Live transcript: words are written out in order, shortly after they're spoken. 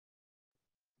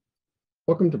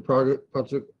Welcome to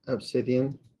Project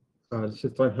Obsidian. This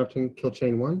is Threat Hunting Kill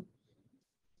Chain 1.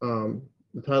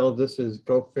 The title of this is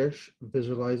Go Phish,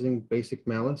 Visualizing Basic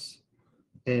Malice.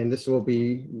 And this will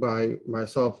be by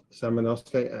myself, Malice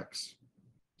X.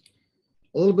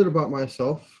 A little bit about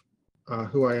myself,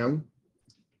 who I am.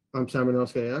 I'm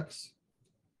Malice X.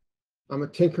 I'm a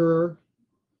tinkerer.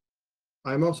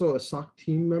 I'm also a SOC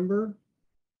team member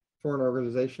for an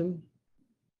organization.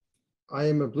 I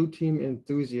am a blue team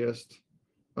enthusiast.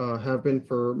 Have been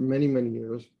for many, many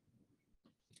years.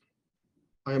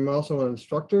 I am also an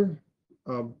instructor,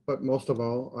 but most of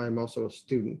all, I am also a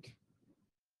student.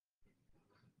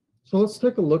 So let's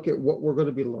take a look at what we're going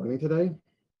to be learning today.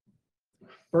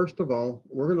 First of all,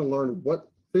 we're going to learn what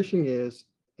phishing is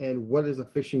and what is a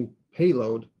phishing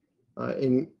payload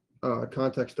in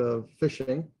context of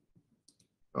phishing.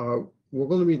 We're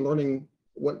going to be learning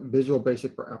what Visual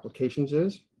Basic for Applications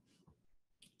is.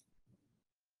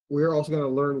 We're also going to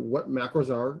learn what macros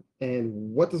are and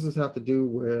what does this have to do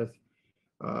with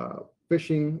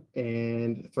phishing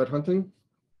and threat hunting.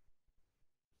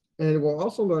 And we'll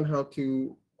also learn how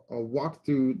to walk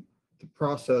through the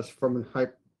process from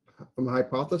a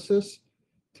hypothesis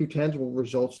to tangible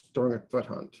results during a threat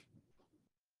hunt.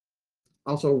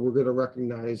 Also, we're going to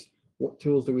recognize what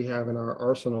tools do we have in our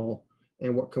arsenal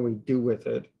and what can we do with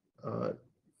it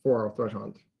for our threat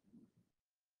hunt.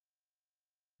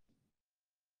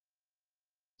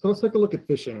 So let's take a look at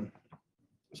phishing.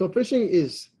 So phishing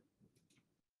is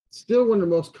still one of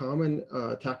the most common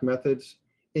attack methods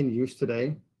in use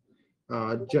today.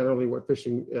 Generally, what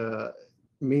phishing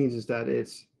means is that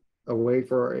it's a way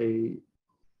for an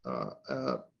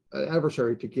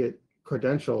adversary to get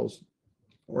credentials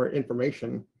or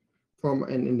information from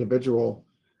an individual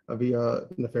via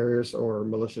nefarious or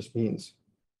malicious means.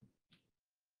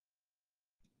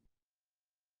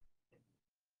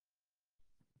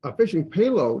 A phishing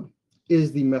payload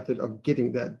is the method of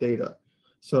getting that data.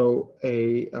 So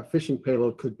a phishing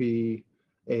payload could be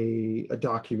a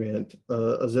document,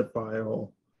 a zip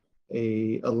file,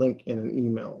 a link in an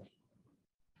email.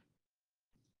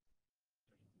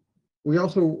 We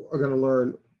also are going to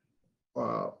learn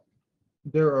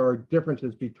there are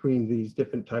differences between these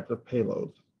different types of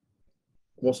payloads.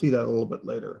 We'll see that a little bit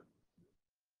later.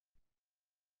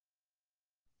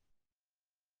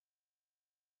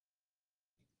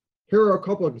 Here are a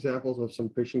couple of examples of some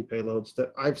phishing payloads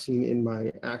that I've seen in my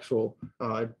actual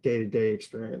day-to-day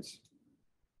experience.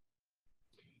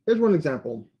 Here's one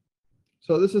example.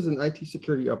 So this is an IT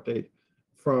security update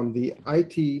from the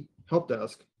IT help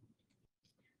desk.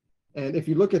 And if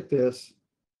you look at this,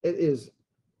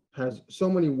 has so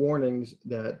many warnings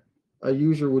that a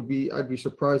user I'd be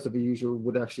surprised if a user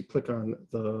would actually click on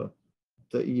the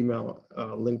email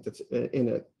link that's in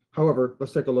it. However,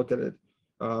 let's take a look at it.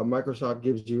 Microsoft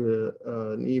gives you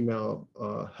an email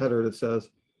header that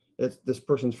says this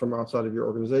person's from outside of your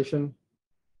organization.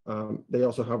 They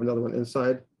also have another one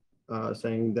inside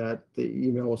saying that the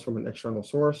email was from an external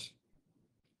source.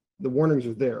 The warnings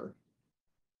are there.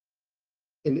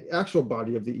 In the actual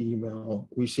body of the email,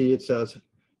 we see it says,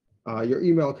 your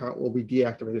email account will be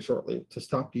deactivated shortly. To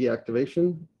stop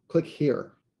deactivation, click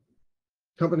here.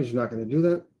 Companies are not going to do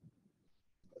that.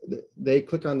 They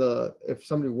click on if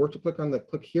somebody were to click on the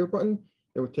click here button,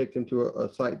 it would take them to a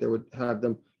site that would have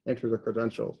them enter their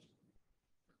credentials.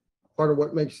 Part of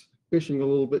what makes phishing a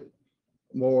little bit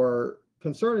more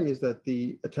concerning is that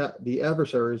the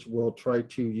adversaries will try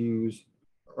to use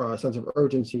a sense of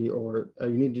urgency, or you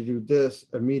need to do this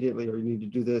immediately, or you need to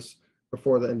do this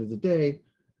before the end of the day,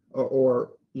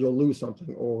 or you'll lose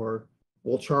something, or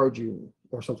we'll charge you,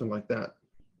 or something like that.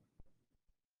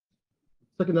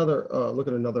 Look at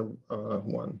another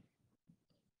one.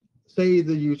 Say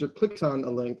the user clicks on a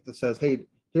link that says, hey,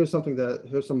 here's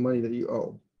some money that you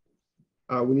owe.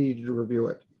 We need you to review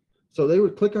it. So they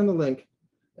would click on the link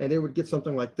and they would get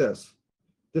something like this.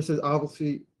 This is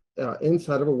obviously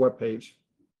inside of a web page.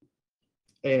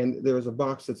 And there's a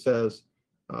box that says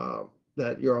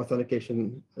that your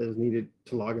authentication is needed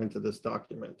to log into this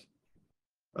document.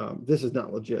 This is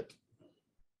not legit.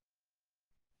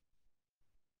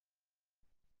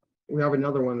 We have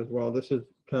another one as well. This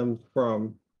comes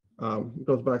from,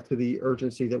 goes back to the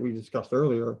urgency that we discussed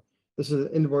earlier. This is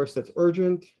an invoice that's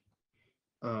urgent.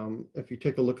 If you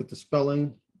take a look at the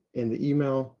spelling in the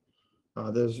email,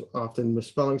 there's often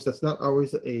misspellings. That's not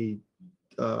always a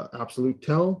absolute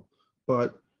tell,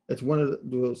 but it's one of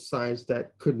those signs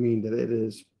that could mean that it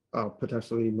is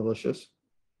potentially malicious.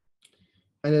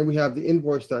 And then we have the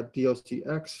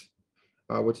invoice.docx,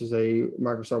 which is a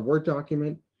Microsoft Word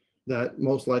document that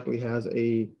most likely has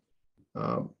a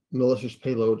malicious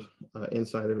payload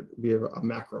inside of it via a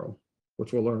macro,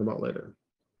 which we'll learn about later.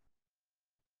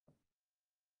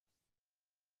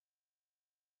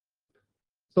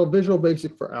 So Visual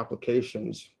Basic for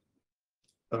applications.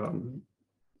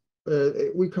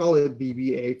 We call it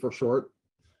VBA for short,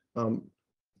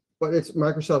 but it's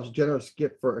Microsoft's generous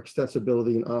gift for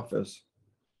extensibility in Office.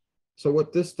 So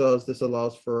what this does, this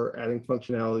allows for adding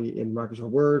functionality in Microsoft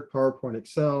Word, PowerPoint,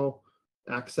 Excel,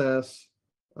 Access,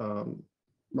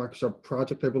 Microsoft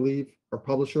Project, I believe, or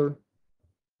Publisher.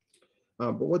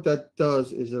 But what that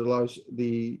does is it allows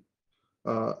a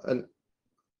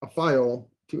file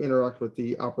to interact with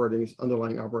the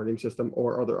underlying operating system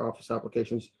or other Office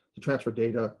applications to transfer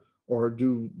data or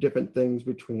do different things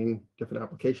between different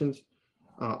applications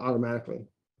automatically.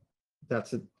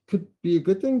 Could be a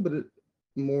good thing, but it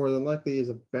more than likely is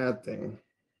a bad thing.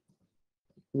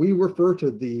 We refer to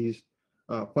these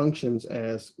functions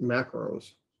as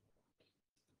macros.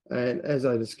 And as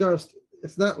I discussed,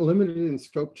 it's not limited in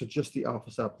scope to just the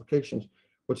Office applications,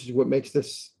 which is what makes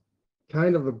this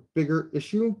kind of a bigger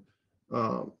issue,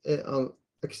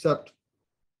 except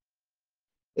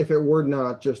if it were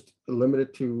not just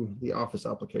limited to the Office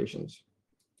applications.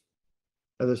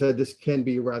 As I said, this can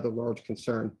be a rather large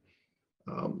concern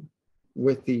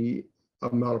with the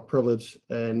amount of privilege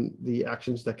and the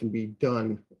actions that can be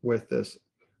done with this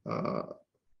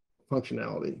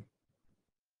functionality.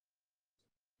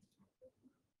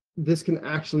 This can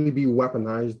actually be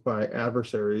weaponized by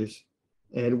adversaries,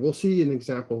 and we'll see an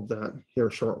example of that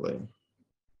here shortly.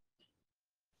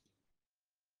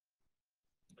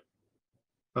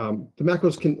 The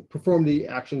macros can perform the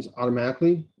actions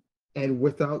automatically and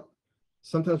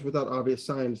sometimes without obvious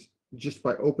signs, just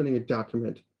by opening a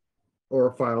document or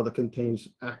a file that contains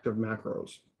active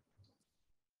macros.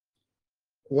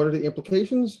 What are the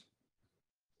implications?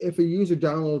 If a user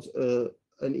downloads a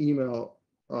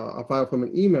file from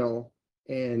an email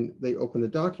and they open the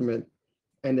document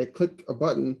and they click a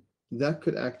button, that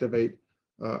could activate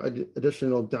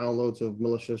additional downloads of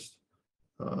malicious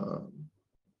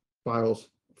files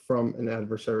from an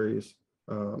adversary's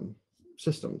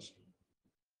systems.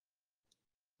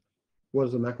 What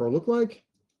does a macro look like?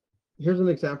 Here's an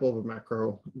example of a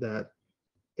macro that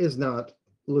is not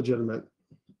legitimate,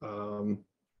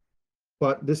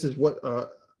 but this is what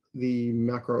the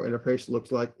macro interface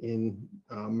looks like in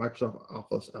Microsoft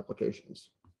Office applications.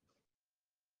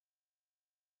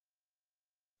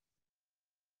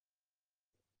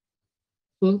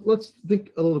 So let's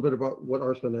think a little bit about what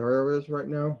our scenario is right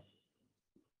now.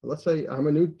 Let's say I'm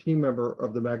a new team member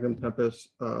of the Magnum Tempest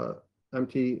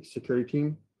MT security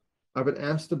team. I've been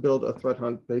asked to build a threat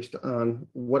hunt based on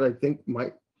what I think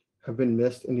might have been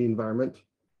missed in the environment,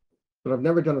 but I've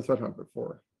never done a threat hunt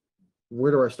before.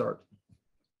 Where do I start?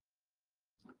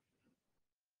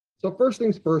 So first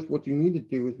things first, what you need to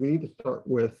do is we need to start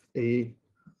with a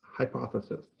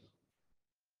hypothesis.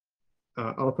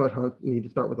 All threat hunts need to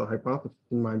start with a hypothesis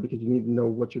in mind because you need to know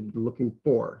what you're looking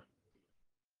for.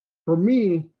 For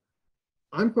me,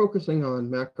 I'm focusing on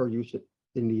macro usage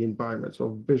in the environment,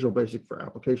 so Visual Basic for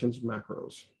applications,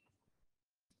 macros.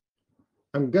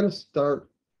 I'm going to start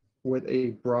with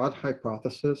a broad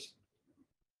hypothesis,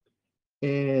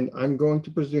 and I'm going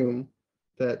to presume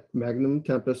that Magnum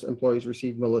Tempest employees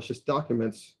receive malicious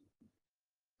documents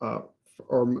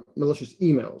or malicious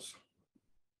emails.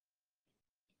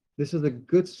 This is a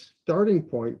good starting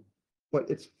point, but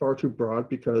it's far too broad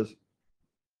because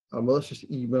malicious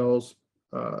emails,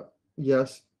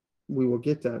 yes, we will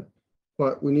get that,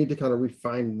 but we need to kind of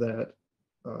refine that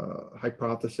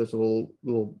hypothesis a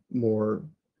little more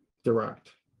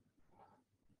direct.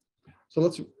 So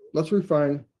let's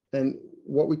refine, and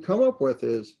what we come up with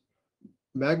is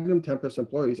Magnum Tempest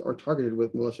employees are targeted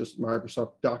with malicious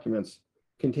Microsoft documents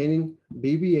containing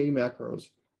VBA macros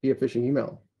via phishing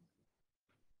email.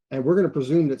 And we're going to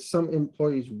presume that some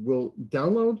employees will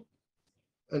download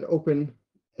and open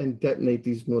and detonate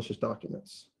these malicious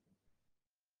documents.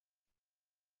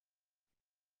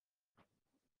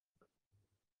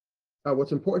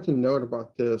 What's important to note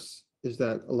about this is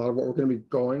that a lot of what we're going to be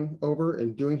going over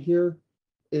and doing here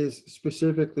is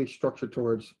specifically structured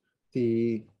towards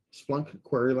the Splunk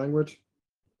query language,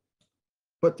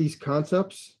 but these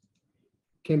concepts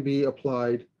can be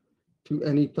applied to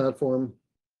any platform,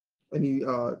 any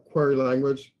query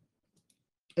language,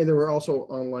 and there are also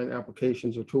online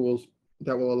applications or tools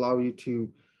that will allow you to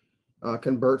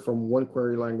convert from one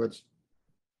query language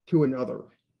to another.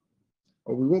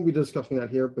 We won't be discussing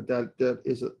that here, but that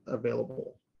is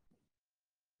available.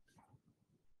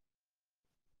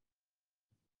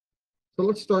 So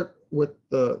let's start with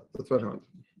the threat hunt.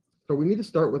 So we need to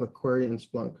start with a query in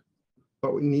Splunk,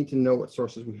 but we need to know what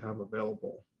sources we have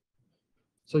available.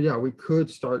 So yeah, we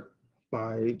could start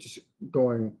by just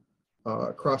going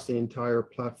across the entire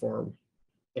platform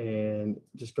and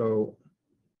just go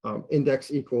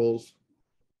index equals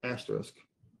asterisk.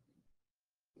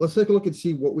 Let's take a look and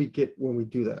see what we get when we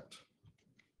do that.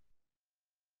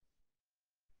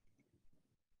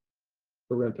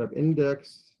 So we're going to type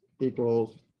index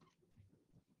equals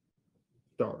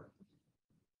star.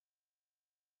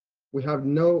 We have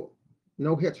no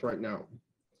hits right now,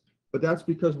 but that's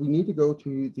because we need to go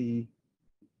to the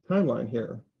timeline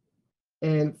here.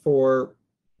 And for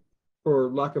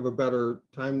lack of a better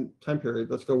time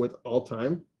period, let's go with all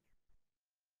time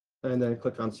and then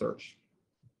click on search.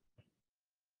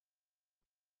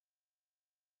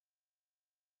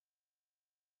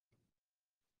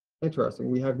 Interesting,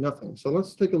 we have nothing. So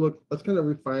let's take a look, let's kind of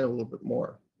refine a little bit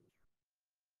more.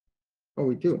 Oh,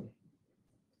 we do.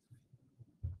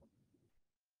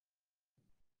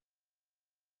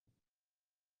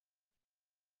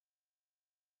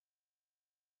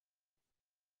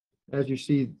 As you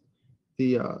see,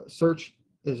 the search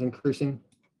is increasing.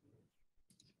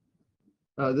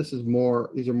 These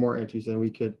are more entries than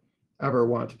we could ever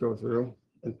want to go through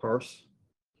and parse.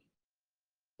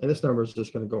 And this number is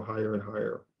just going to go higher and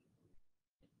higher.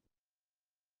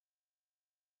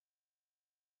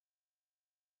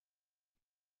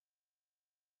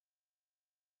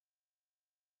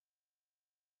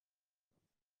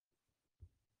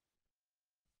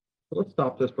 So let's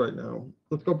stop this right now.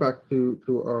 Let's go back to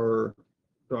our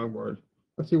drawing board.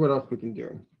 Let's see what else we can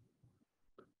do.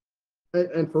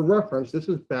 And for reference, this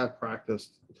is bad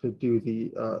practice to do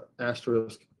the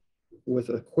asterisk with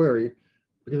a query,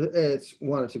 because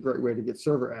it's a great way to get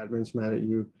server admins mad at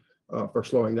you for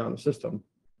slowing down the system.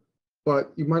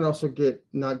 But you might also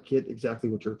not get exactly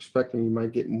what you're expecting. You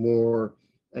might get more,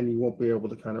 and you won't be able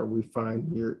to kind of refine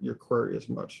your query as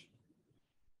much.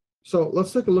 So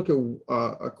let's take a look at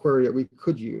a query that we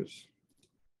could use.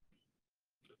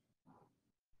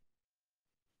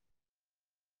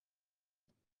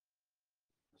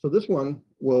 So this one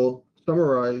will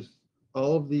summarize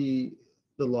all of the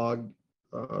log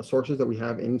sources that we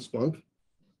have in Splunk.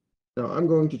 Now I'm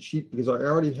going to cheat because I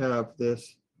already have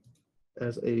this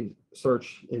as a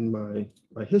search in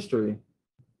my history.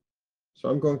 So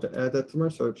I'm going to add that to my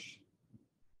search.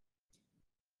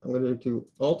 I'm going to do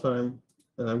all time,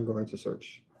 and I'm going to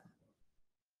search.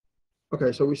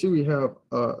 Okay, so we see we have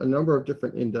a number of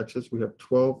different indexes. We have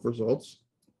 12 results.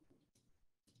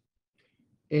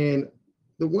 And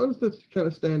the ones that kind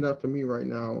of stand out to me right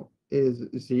now is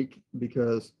Zeek,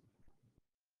 because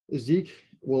Zeek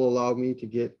will allow me to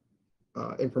get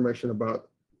information about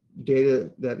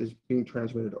data that is being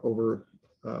transmitted over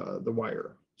the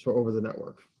wire, so over the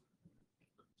network.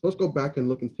 So let's go back and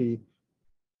look and see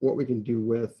what we can do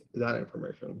with that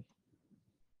information.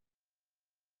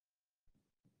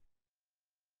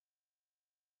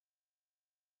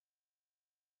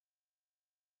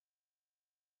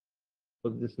 So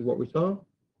this is what we saw.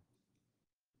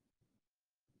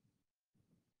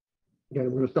 Again,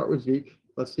 we're going to start with Zeek.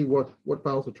 Let's see what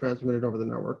files are transmitted over the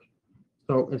network.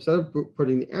 So instead of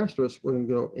putting the asterisk, we're going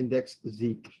to go index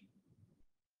Zeek.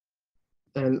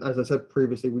 And as I said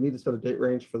previously, we need to set a date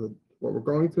range for what we're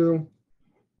going through.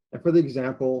 And for the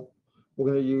example,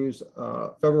 we're going to use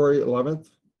February 11th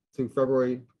to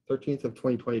February 13th of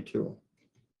 2022.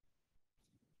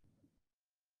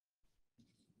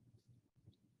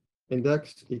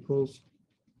 Index equals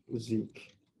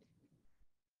Zeek.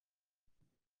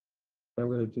 I'm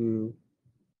going to do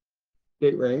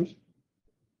date range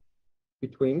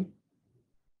between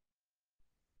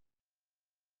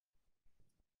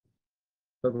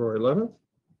February 11th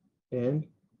and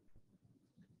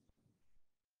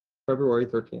February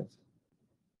 13th.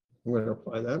 I'm going to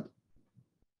apply that.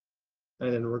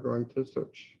 And then we're going to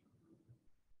search.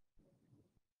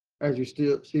 As you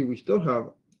see, we still have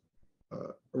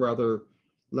a rather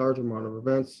large amount of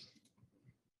events.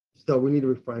 Still, we need to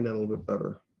refine that a little bit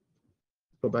better.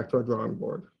 Go back to our drawing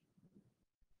board.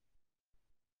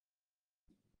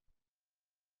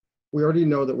 We already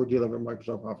know that we're dealing with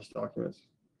Microsoft Office documents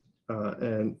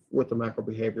and with the macro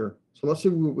behavior. So let's see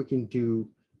what we can do.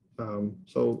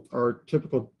 So our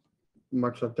typical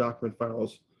Microsoft document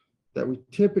files that we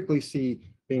typically see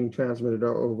being transmitted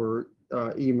over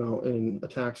email in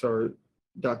attacks are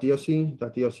 .doc,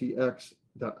 .docx,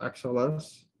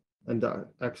 .xls, and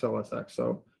 .xlsx.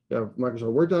 So you have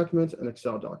Microsoft Word documents and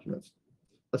Excel documents.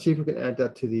 Let's see if we can add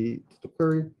that to the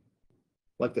query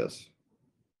like this.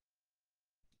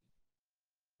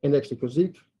 Index equals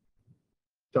Zeek,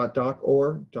 .doc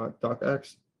or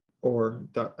 .docx or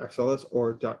 .xls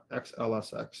or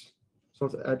 .xlsx. So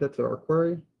let's add that to our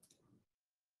query.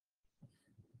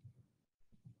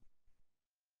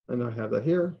 And I have that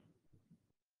here.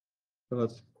 So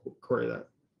let's query that.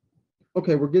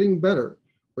 Okay, we're getting better.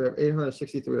 We have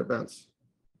 863 events.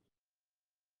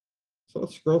 So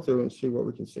let's scroll through and see what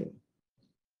we can see.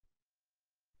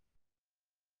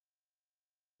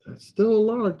 That's still a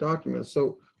lot of documents.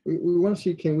 So we want to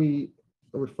see, can we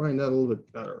refine that a little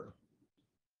bit better?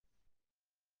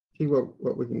 See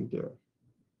what we can do.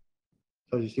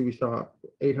 So as you see, we saw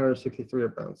 863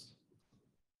 events.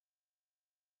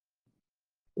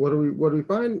 What do we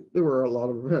find? There were a lot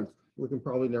of events. We can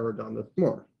probably narrow down this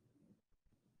more.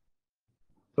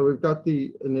 So we've got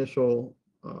the initial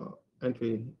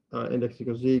entry index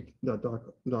equals Zeke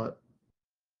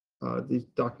these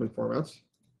document formats.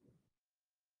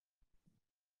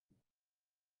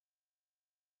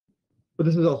 But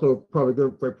this is also probably a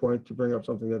great point to bring up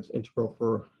something that's integral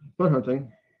for fun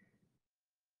hunting.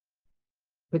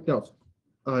 Pick notes.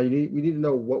 We need to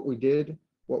know what we did,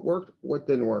 what worked, what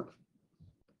didn't work.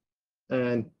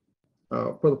 And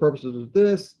for the purposes of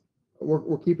this,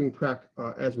 we're keeping track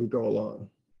as we go along.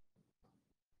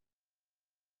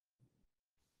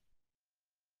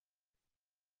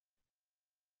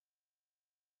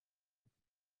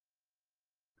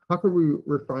 How could we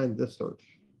refine this search?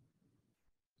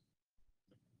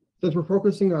 Since we're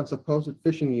focusing on supposed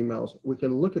phishing emails, we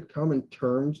can look at common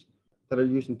terms that are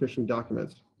used in phishing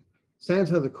documents. SANS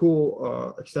has a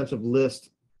cool extensive list.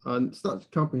 It's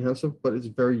not comprehensive, but it's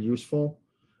very useful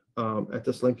at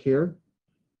this link here.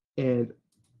 And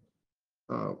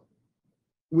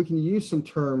we can use some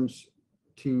terms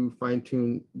to fine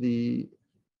tune the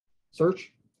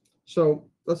search. So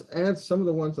let's add some of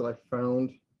the ones that I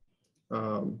found.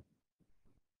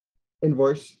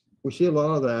 Invoice, we see a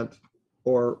lot of that,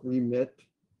 or remit,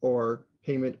 or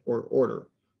payment, or order.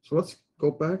 So let's go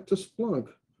back to Splunk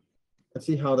and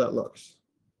see how that looks.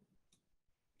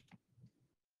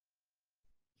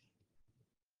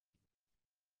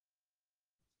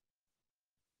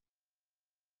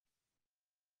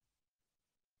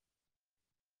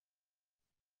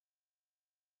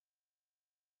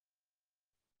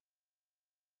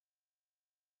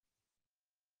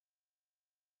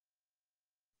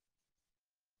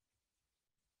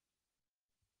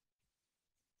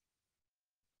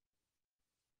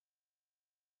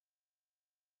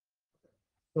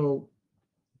 So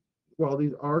while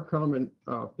these are common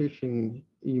phishing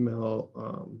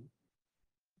email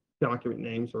document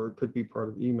names, or it could be part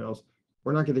of emails,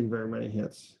 we're not getting very many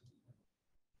hits.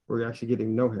 We're actually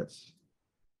getting no hits.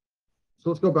 So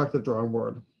let's go back to the drawing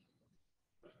board.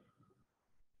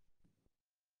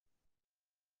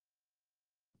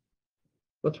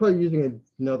 Let's try using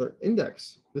another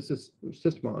index. This is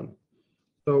Sysmon.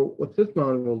 So what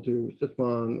Sysmon will do,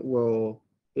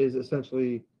 is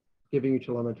essentially giving you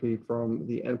telemetry from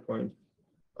the endpoint,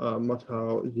 much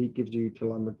how Zeek gives you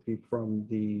telemetry from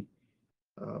the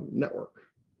network.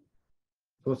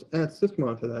 So let's add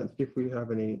Sysmon to that and see if we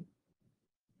have any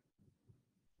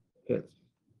hits.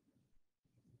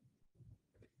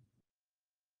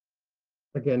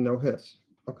 Again, no hits.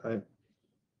 Okay.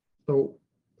 So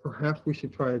perhaps we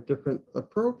should try a different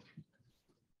approach.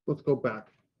 Let's go back.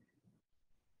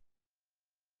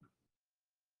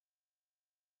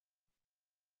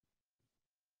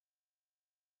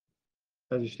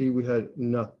 As you see, we had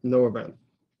no event.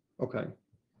 Okay.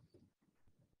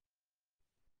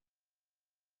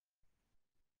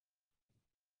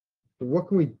 So what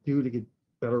can we do to get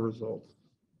better results?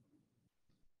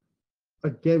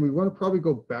 Again, we want to probably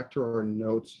go back to our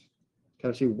notes,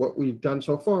 kind of see what we've done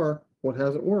so far, what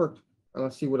hasn't worked, and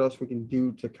let's see what else we can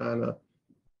do to kind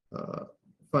of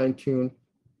fine tune,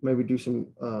 maybe do some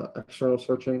external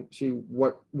searching, see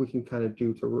what we can kind of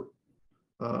do to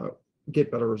get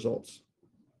better results.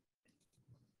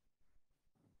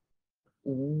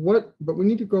 But we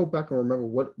need to go back and remember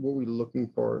what were we looking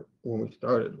for when we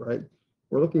started, right?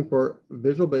 We're looking for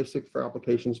Visual Basic for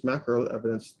applications macro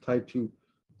evidence tied to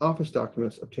Office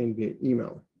documents obtained via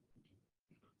email.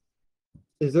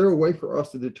 Is there a way for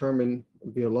us to determine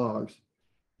via logs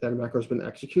that a macro has been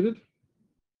executed?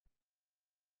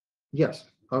 Yes,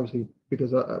 obviously,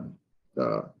 because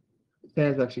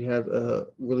SANS actually has a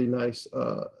really nice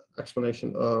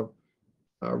explanation of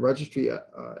registry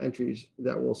entries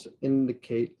that will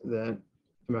indicate that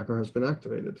the macro has been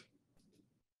activated.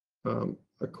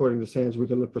 According to SANS, we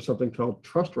can look for something called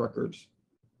trust records,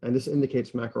 and this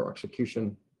indicates macro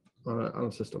execution on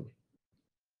a system.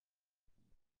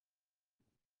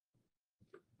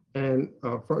 And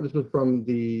this is from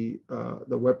the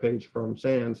webpage from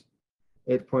SANS.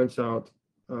 It points out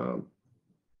one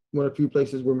of the few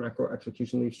places where macro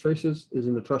execution leaves traces is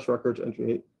in the trust records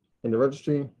entry in the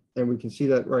registry. And we can see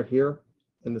that right here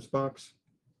in this box.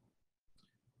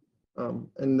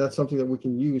 And that's something that we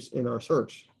can use in our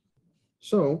search.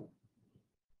 So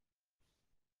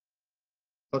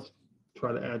let's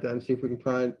try to add that and see if we can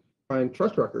try and find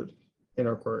trust records in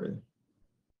our query.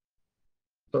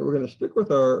 So we're going to stick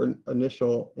with our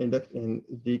initial index in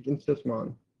Zeek and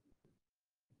Sysmon.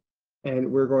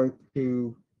 And we're going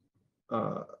to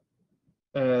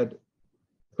add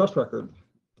trust records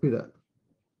to that.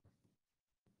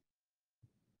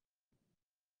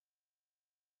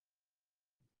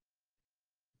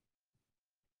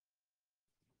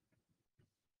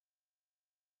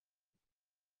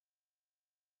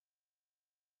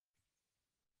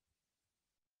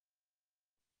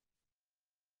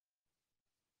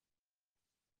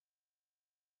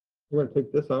 We're going to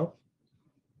take this off.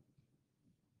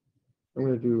 I'm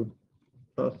going to do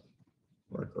trust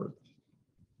records.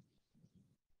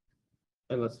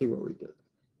 And let's see what we get.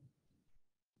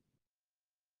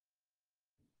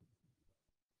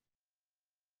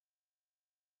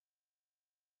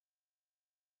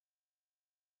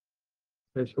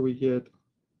 Okay, so we get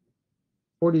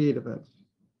 48 events.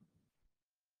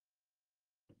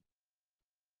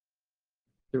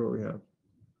 See what we have.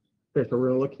 Okay, so we're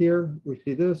going to look here. We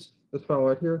see this file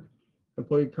right here,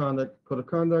 employee conduct, code of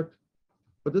conduct,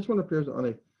 but this one appears on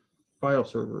a file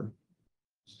server.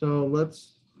 So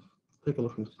let's take a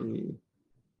look and see.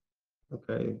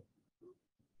 Okay,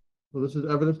 so this is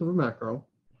evidence of a macro.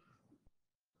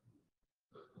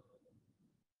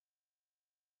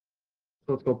 So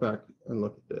let's go back and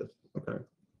look at this. Okay,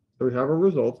 so we have a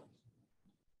result.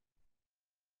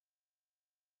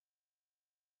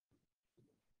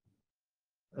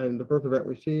 And the first event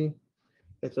we see,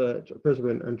 it appears to be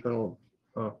an internal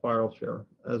file share,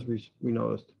 as we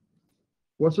noticed.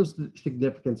 What's the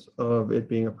significance of it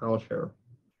being a file share?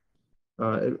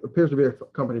 It appears to be a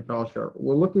company file share.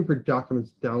 We're looking for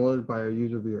documents downloaded by a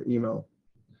user via email.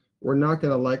 We're not going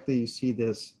to likely see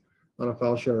this on a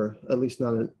file share, at least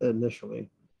not initially.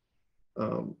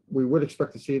 We would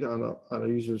expect to see it on a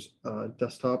user's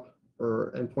desktop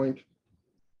or endpoint.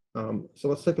 So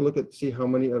let's take a look at see how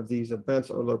many of these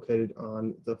events are located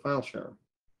on the file share.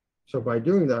 So by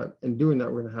doing that, we're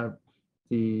going to have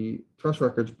the trust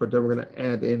records, but then we're going to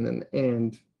add in an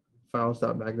and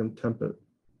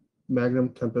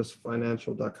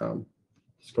files.magnumtempestfinancial.com.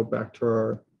 Let's go back to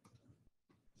our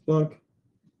Splunk.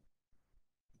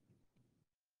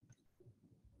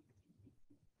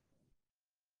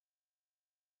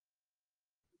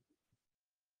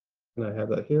 And I have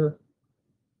that here.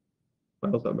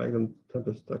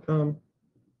 Files.magnumtempest.com.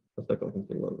 Let's take a look and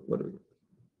see what do we get.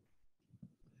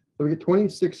 So we get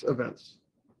 26 events.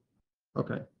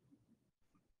 Okay.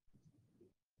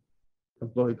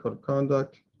 Employee code of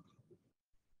conduct.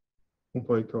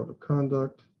 Employee code of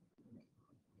conduct.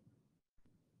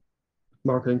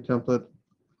 Marketing template.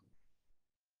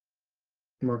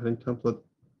 Marketing template.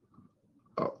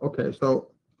 Oh, okay, so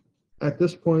at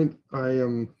this point, I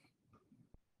am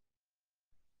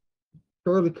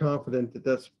fairly confident that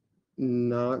that's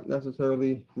not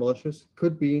necessarily malicious.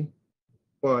 Could be,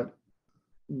 but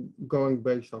going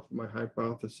based off of my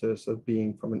hypothesis of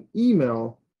being from an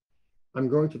email, I'm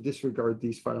going to disregard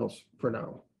these files for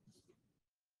now.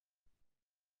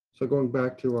 So going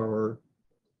back to our,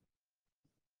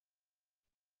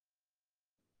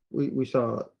 we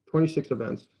saw 26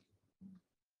 events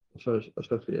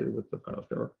associated with the file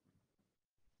share.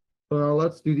 So now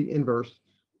let's do the inverse,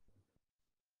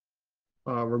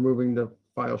 removing the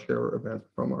file share event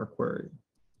from our query.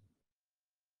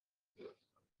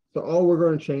 So all we're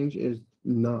going to change is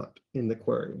not in the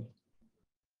query.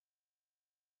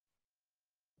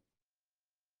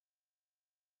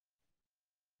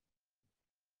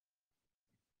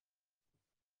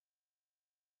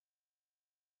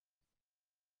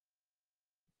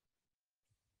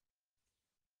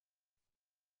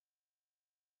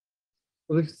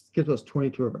 Well, this gives us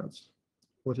 22 events,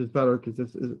 which is better because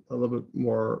this is a little bit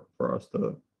more for us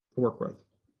to work with.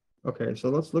 Okay, so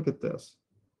let's look at this.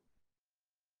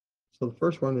 So the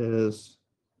first one is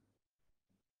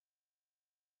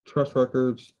trust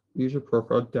records, user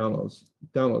profile, downloads.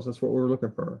 Downloads, that's what we're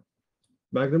looking for.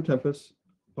 Magnum Tempest,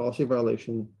 policy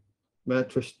violation, Matt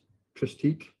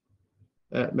Tristique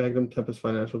at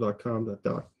magnumtempestfinancial.com.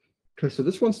 Okay, so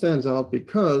this one stands out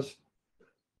because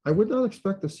I would not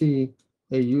expect to see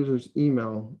a user's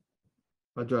email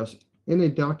address in a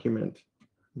document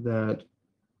that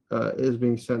is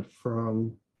being sent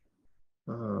from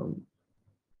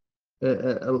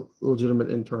a legitimate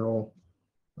internal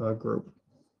group.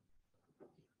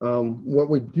 What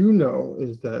we do know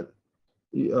is that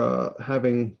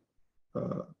having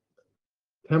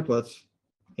templates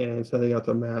and sending out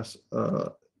to mass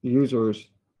users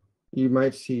you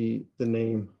might see the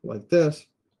name like this,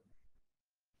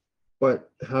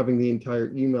 but having the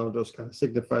entire email just kind of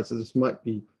signifies that this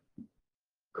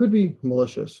could be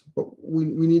malicious, but we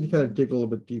need to kind of dig a little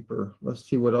bit deeper. Let's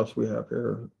see what else we have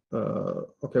here.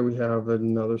 Okay, we have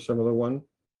another similar one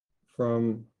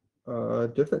from a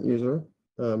different user,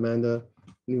 Amanda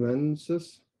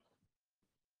Nuensis.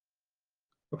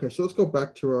 Okay, so let's go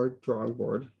back to our drawing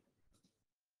board.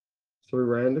 So we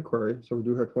ran the query. So we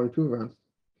do have 22 events.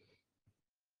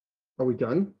 Are we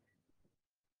done?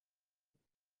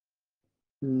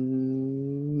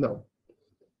 No,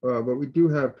 but we do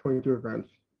have 22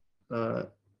 events.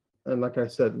 And like I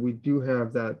said, we do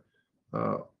have that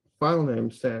file name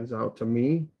stands out to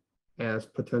me as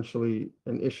potentially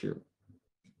an issue.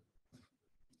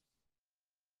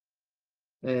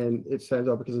 And it stands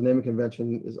out because the naming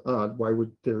convention is odd. Why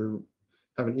would there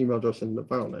have an email address in the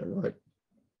file name, right?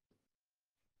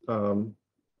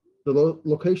 The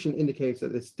location indicates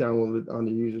that it's downloaded on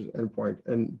the user's endpoint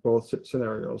in both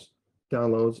scenarios,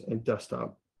 downloads and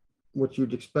desktop, which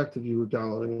you'd expect if you were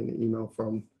downloading an email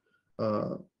from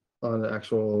on the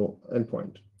actual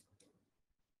endpoint.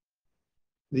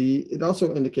 It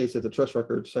also indicates that the trust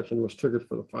record section was triggered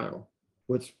for the file,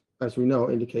 which, as we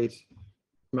know, indicates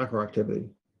macro activity.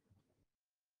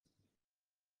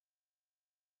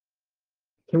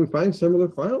 Can we find similar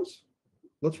files?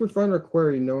 Let's refine our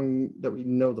query knowing that we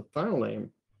know the file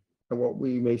name and what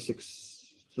we may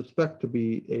suspect to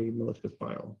be a malicious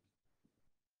file.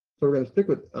 So we're going to stick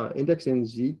with indexing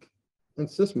Zeek and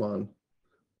Sysmon,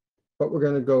 but we're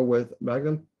going to go with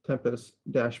Magnum Tempest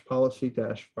 -policy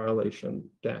 -violation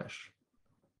 -.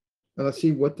 And let's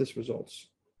see what this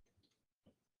results.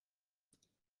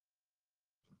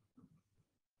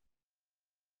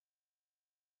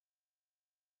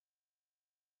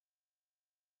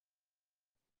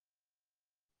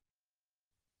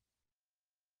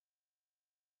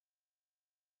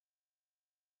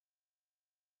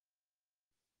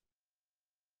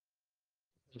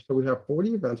 So we have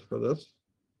 40 events for this.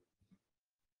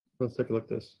 Let's take a look at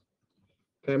this.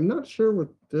 Okay, I'm not sure what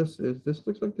this is. This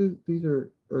looks like these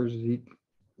are Zeek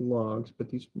logs, but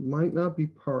these might not be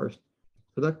parsed.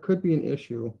 So that could be an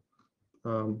issue.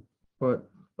 But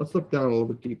let's look down a little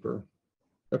bit deeper.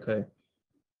 Okay,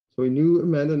 so we knew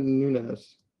Amanda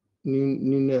Nunes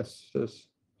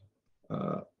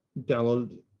downloaded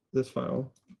this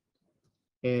file,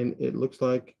 and it looks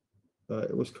like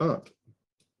it was caught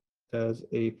as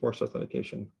a forced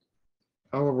authentication.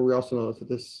 However, we also noticed that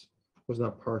this was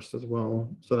not parsed as well.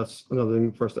 So that's another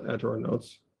thing for us to add to our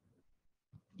notes.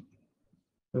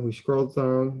 And we scroll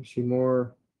down, we see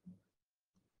more.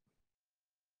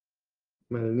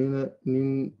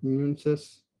 Nunes.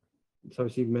 So we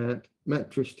see Matt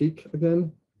Tristique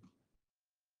again.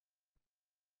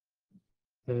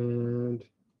 And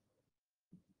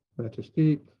Matt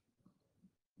Tristique.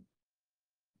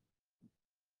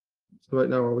 So right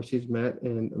now all we see is Matt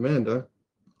and Amanda.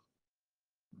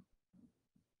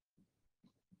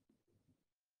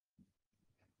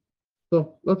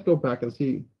 So let's go back and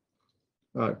see,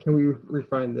 can we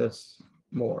refine this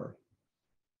more?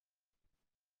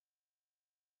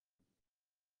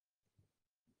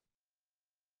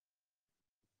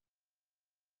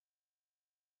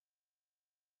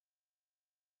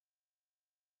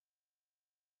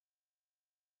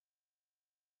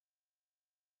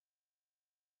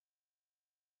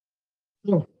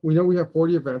 Well, we know we have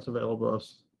 40 events available to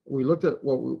us. We looked at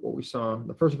what we saw.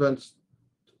 The first events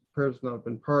has not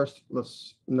been parsed.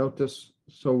 Let's note this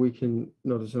so we can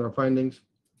notice in our findings.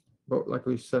 But like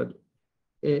we said,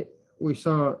 we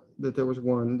saw that there was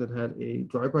one that had a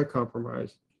drive-by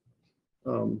compromise.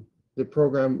 The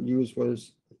program used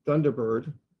was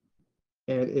Thunderbird,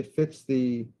 and it fits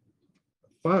the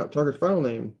target file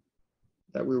name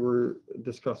that we were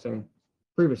discussing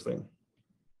previously.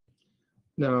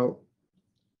 Now,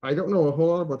 I don't know a whole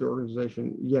lot about the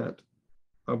organization yet,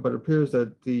 but it appears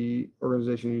that the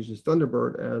organization uses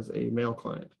Thunderbird as a mail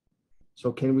client.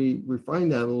 So can we refine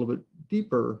that a little bit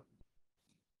deeper,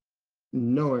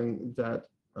 knowing that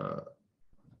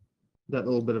that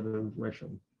little bit of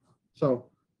information? So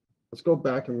let's go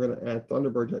back and we're going to add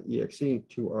thunderbird.exe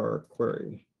to our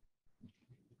query.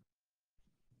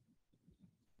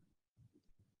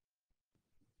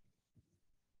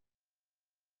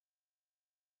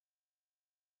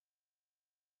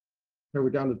 Here we're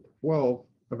down to 12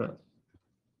 events.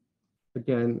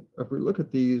 Again, if we look at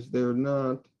these, they're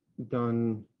not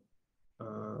done,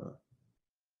 they're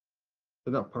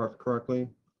not parsed correctly.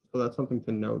 So that's something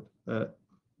to note that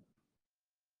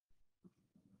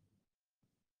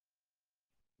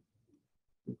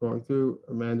going through,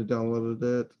 Amanda downloaded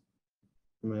it.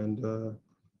 Amanda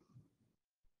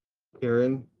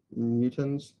Karen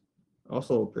Mutants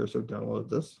also appears to have downloaded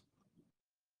this.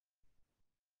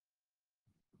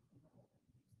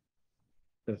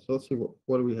 Okay, so let's see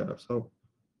what do we have. So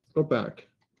let's go back.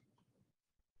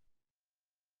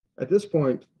 At this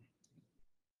point,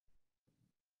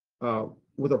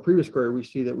 with our previous query, we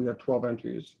see that we have 12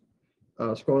 entries.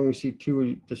 Scrolling, we see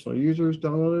 2 additional users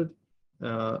downloaded,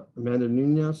 Amanda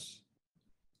Nunez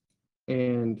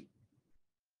and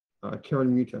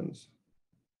Karen Mutants.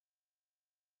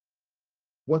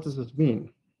 What does this mean?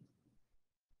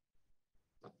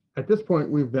 At this point,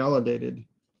 we've validated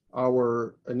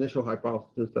our initial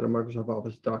hypothesis that a Microsoft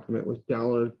Office document was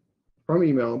downloaded from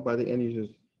email by the end users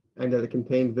and that it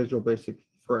contained Visual Basic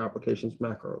for Applications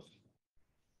macros.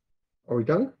 Are we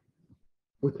done?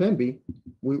 We can be.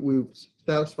 We've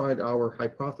satisfied our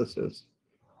hypothesis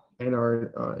and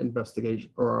our investigation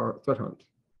or our threat hunt.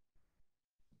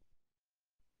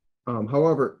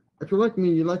 However, if you're like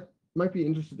me, you might be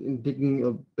interested in digging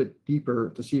a bit deeper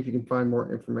to see if you can find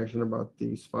more information about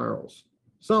these files.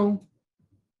 So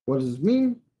what does this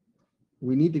mean?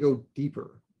 We need to go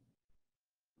deeper.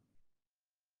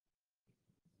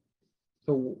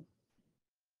 So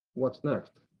what's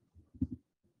next?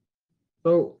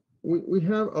 So we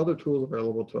have other tools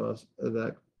available to us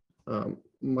that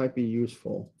might be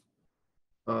useful.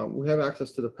 We have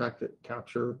access to the packet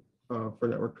capture for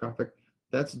network traffic.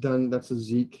 That's done, that's a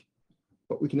Zeek,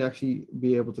 but we can actually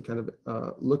be able to kind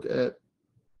of look at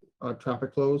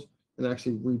traffic flows and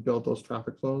actually rebuild those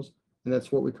traffic flows. And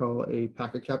that's what we call a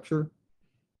packet capture,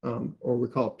 or we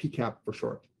call it PCAP for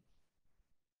short.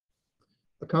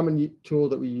 A common tool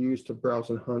that we use to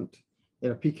browse and hunt in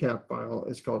a PCAP file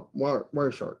is called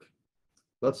Wireshark.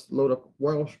 Let's load up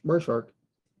Wireshark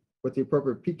with the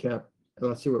appropriate PCAP and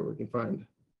let's see what we can find.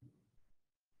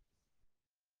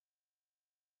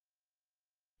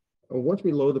 And once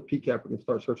we load the PCAP, we can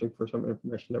start searching for some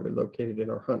information that we located in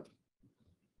our hunt.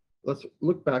 Let's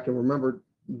look back and remember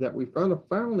that we found a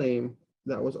file name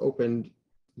that was opened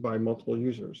by multiple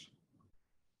users.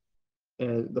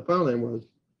 And the file name was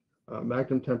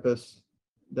Magnum Tempest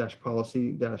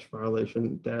policy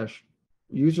violation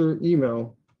user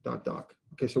email.doc.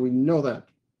 Okay, so we know that.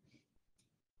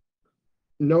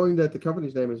 Knowing that the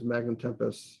company's name is Magnum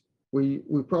Tempest, we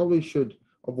probably should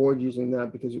avoid using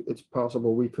that because it's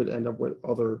possible we could end up with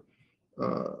other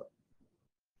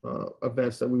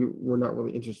events that we were not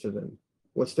really interested in.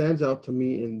 What stands out to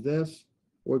me in this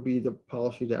would be the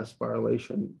policy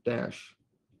violation dash.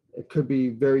 It could be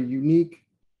very unique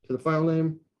to the file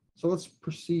name. So let's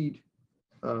proceed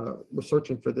with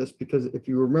searching for this because if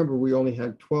you remember, we only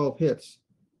had 12 hits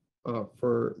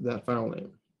for that file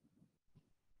name.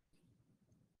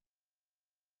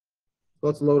 So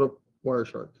let's load up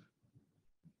Wireshark.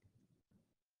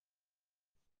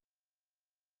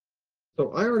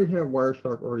 So I already have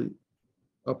Wireshark already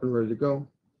up and ready to go.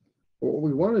 But what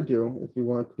we want to do is we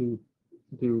want to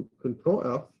do Control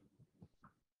F.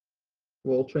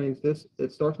 We'll change this.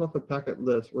 It starts off a packet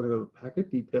list. We're going to go to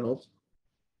packet details.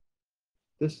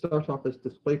 This starts off as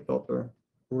display filter.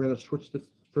 We're going to switch to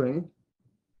string.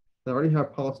 I already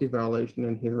have policy violation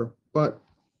in here, but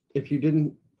if you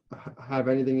didn't have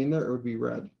anything in there, it would be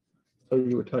red. So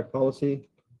you would type policy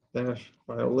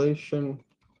violation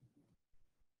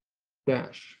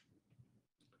dash,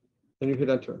 and you hit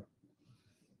enter.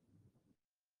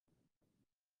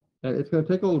 And it's going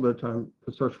to take a little bit of time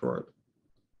to search for it.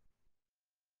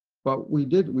 But we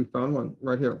found one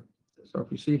right here. So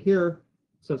if you see here,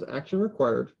 it says action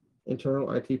required,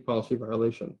 internal IT policy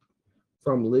violation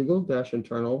from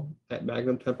legal-internal at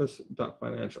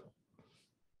magnumtempest.financial.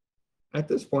 At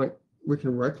this point, we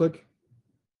can right click,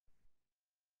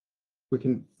 we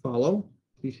can follow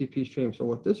TCP stream. So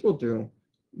what this will do,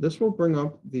 this will bring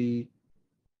up the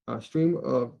stream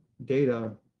of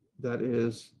data that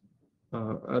is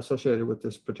associated with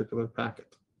this particular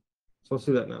packet. So let's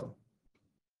do that now.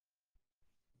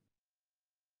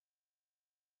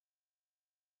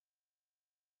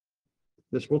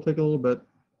 This will take a little bit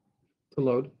to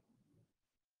load.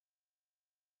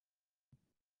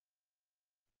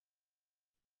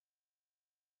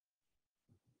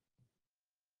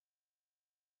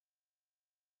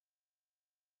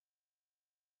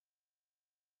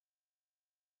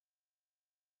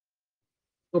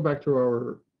 Go back to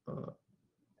our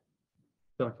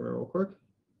document real quick.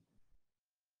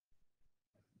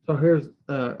 So here's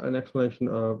an explanation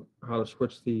of how to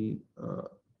switch the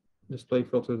display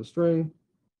filter to the string.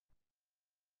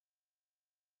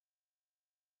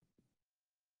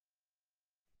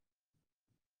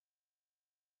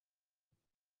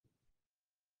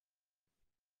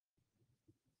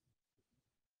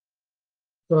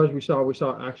 So as we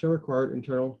saw action required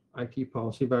internal IT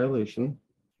policy violation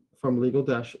from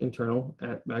legal-internal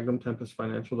at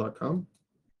magnumtempestfinancial.com,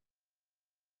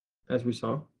 as we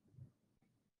saw.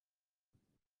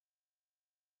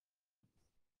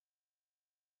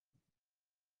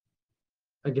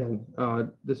 Again,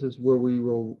 this is where we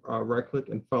will right-click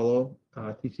and follow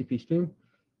TCP stream.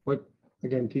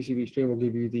 Again, TCP stream will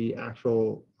give you the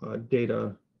actual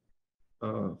data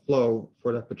flow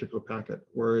for that particular packet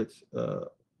where it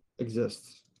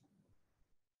exists.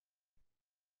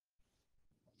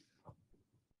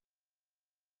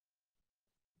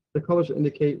 The colors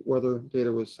indicate whether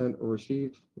data was sent or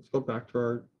received. Let's go back to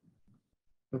our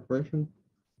information.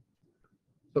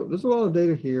 So there's a lot of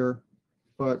data here,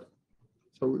 but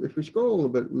so if we scroll a little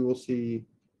bit, we will see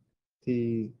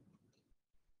the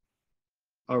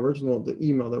the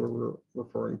email that we're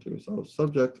referring to. So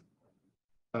subject,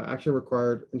 action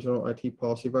required internal IT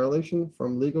policy violation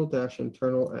from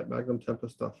legal-internal at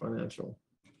magnumtempest.financial.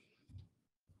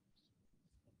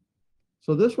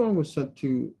 So this one was sent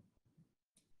to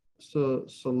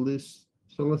Celeste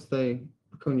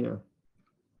Pecunia.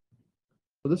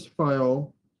 So this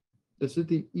file, this is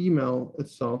the email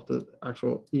itself, the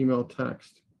actual email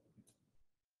text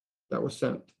that was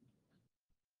sent.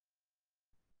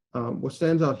 What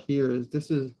stands out here is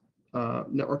this is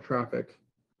network traffic.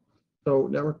 So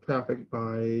network traffic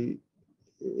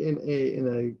in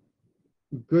a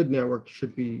good network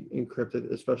should be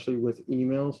encrypted, especially with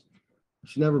emails. You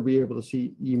should never be able to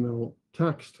see email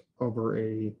text over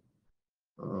a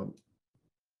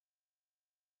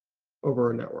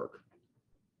network.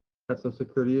 That's a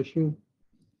security issue.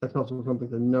 That's also something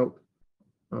to note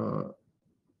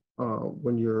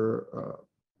when you're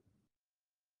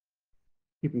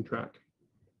keeping track.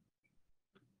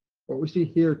 What we see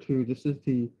here too, this is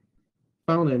the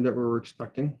file name that we were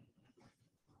expecting.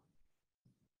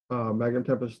 Magnum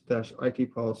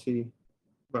Tempest-IT policy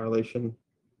violation.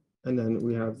 And then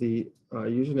we have the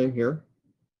username here.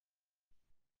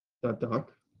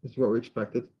 .doc, this is what we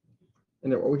expected.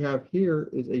 And then what we have here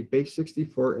is a base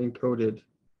 64 encoded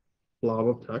blob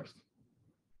of text.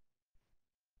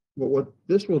 But what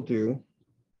this will do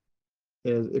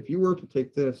is if you were to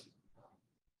take this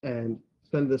and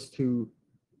send this to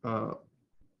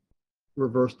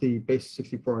reverse the base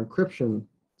 64 encryption,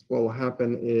 what will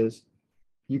happen is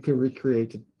you can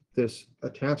recreate this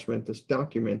attachment, this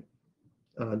document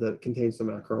that contains the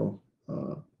macro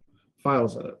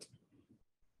files in it.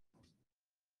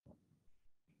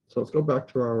 So let's go back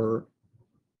to our,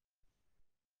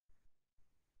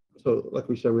 so like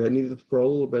we said, we needed to scroll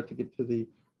a little bit to get to the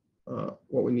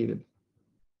what we needed.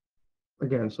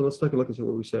 Again, so let's take a look and see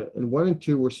what we said. In 1 and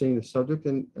 2, we're seeing the subject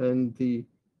and the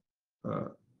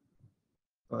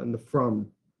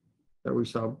from that we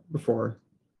saw before.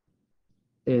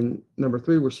 In number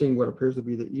 3, we're seeing what appears to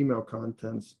be the email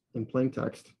contents in plain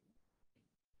text.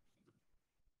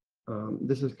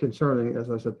 This is concerning,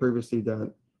 as I said previously,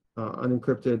 that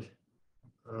unencrypted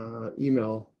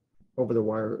email over the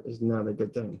wire is not a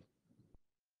good thing.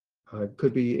 It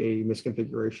could be a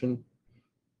misconfiguration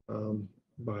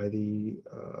by the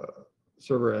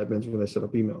server admins when they set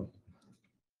up email.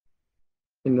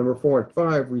 In number 4 and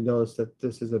 5, we notice that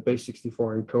this is a base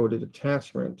 64 encoded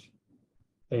attachment,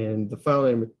 and the file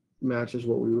name matches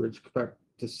what we would expect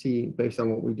to see based on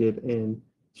what we did in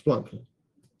Splunk.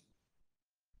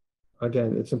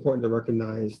 Again, it's important to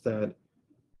recognize that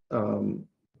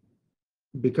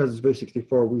because it's base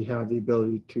 64, we have the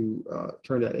ability to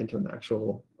turn that into an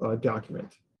actual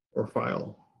document or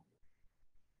file.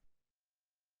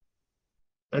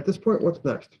 At this point, what's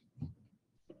next?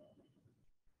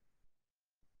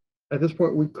 At this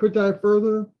point, we could dive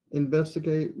further,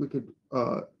 investigate. We could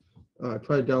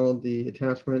try to download the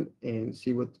attachment and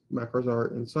see what macros are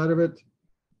inside of it.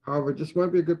 However, this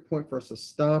might be a good point for us to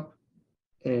stop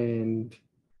and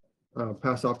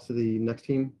pass off to the next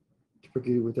team to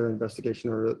proceed with their investigation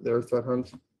or their threat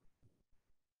hunts.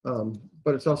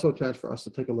 But it's also a chance for us to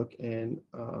take a look and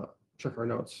check our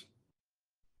notes.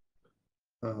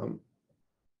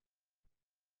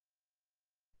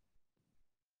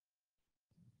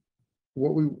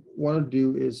 What we want to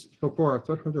do is, so for our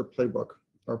threat hunter playbook,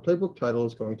 our playbook title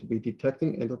is going to be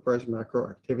Detecting Enterprise Macro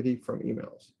Activity from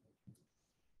Emails.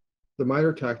 The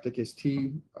MITRE tactic is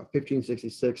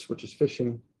T1566, which is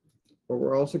phishing, but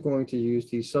we're also going to use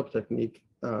the sub-technique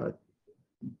 001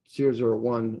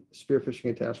 spear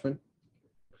phishing attachment,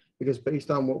 because based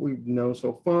on what we know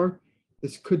so far,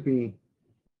 this could be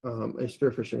a spear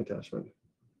phishing attachment.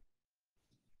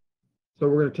 So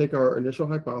we're going to take our initial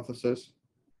hypothesis,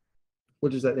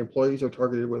 which is that employees are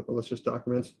targeted with malicious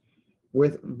documents.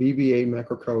 with VBA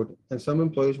macrocode, and some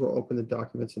employees will open the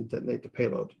documents and detonate the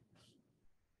payload.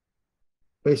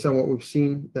 Based on what we've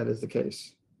seen, that is the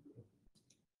case.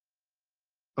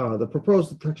 The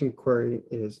proposed detection query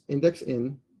is index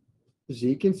in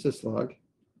Zeek and syslog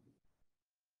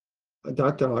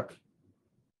 .doc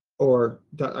or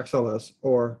 .xls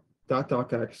or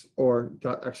 .docx or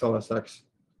 .xlsx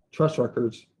trust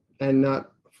records, and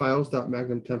not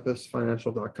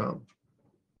files.magnumtempestfinancial.com.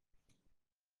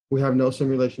 We have no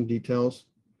simulation details.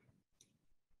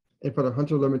 And for the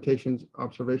hunter limitations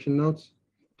observation notes,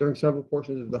 during several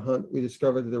portions of the hunt, we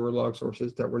discovered that there were log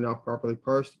sources that were not properly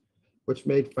parsed, which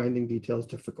made finding details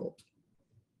difficult.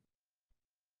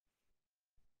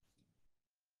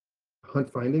 Hunt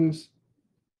findings.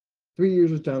 3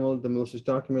 users downloaded the malicious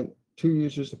document. 2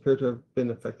 users appear to have been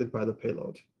affected by the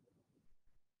payload.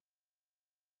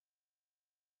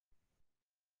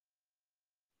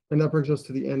 And that brings us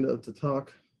to the end of the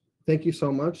talk. Thank you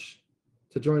so much.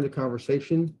 To join the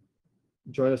conversation,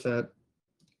 join us at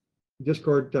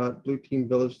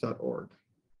discord.blueteamvillage.org.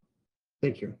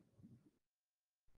 Thank you.